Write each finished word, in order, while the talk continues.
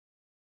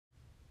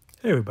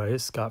Hey everybody,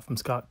 it's Scott from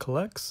Scott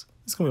Collects.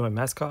 This is going to be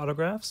my mascot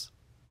autographs,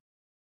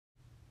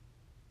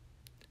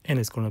 and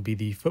it's going to be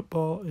the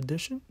football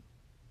edition.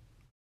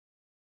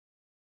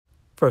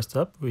 First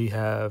up, we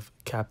have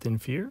Captain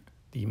Fear,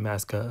 the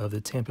mascot of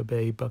the Tampa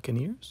Bay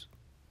Buccaneers.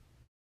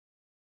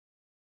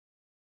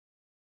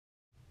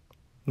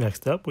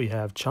 Next up, we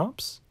have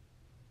Chomps.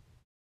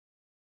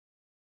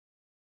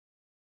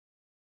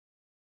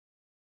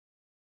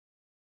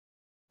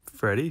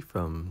 Freddie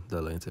from the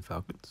Atlanta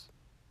Falcons.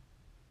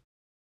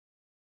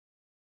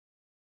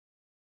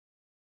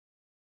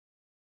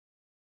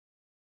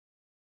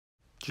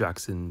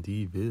 Jackson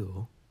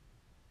DeVille.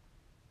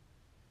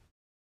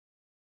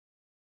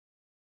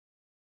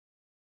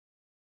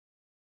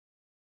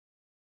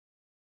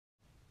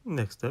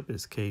 Next up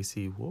is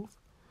Casey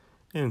Wolf.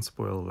 And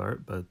spoiler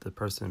alert, but the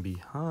person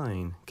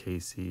behind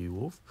Casey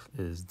Wolf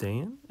is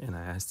Dan, and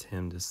I asked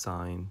him to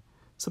sign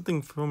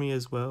something for me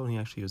as well, and he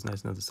actually was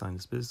nice enough to sign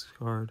this business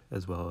card,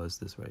 as well as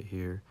this right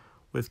here,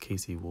 with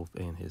Casey Wolf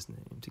and his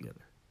name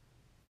together.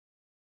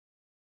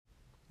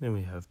 Then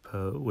we have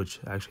Poe, which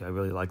actually I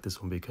really like this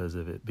one because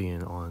of it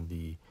being on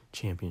the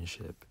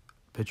championship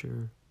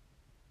picture.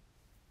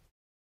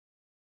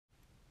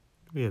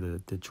 We have the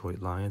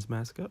Detroit Lions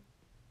mascot.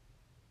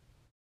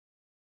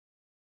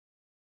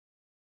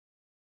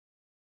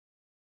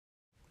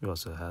 We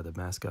also have the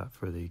mascot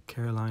for the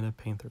Carolina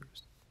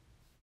Panthers.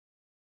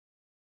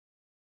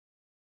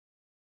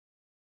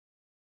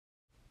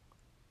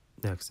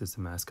 Next is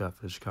the mascot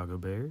for the Chicago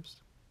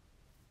Bears.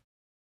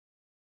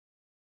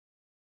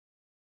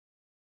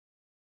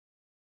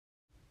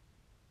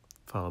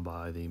 Followed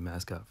by the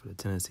mascot for the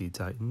Tennessee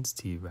Titans,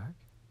 T-Rack.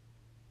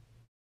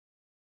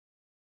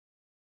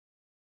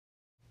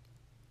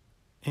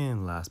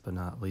 And last but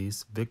not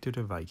least, Victor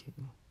the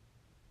Viking.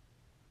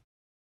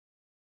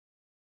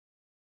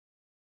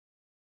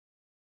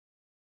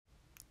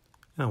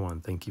 And I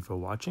want to thank you for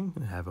watching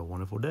and have a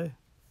wonderful day.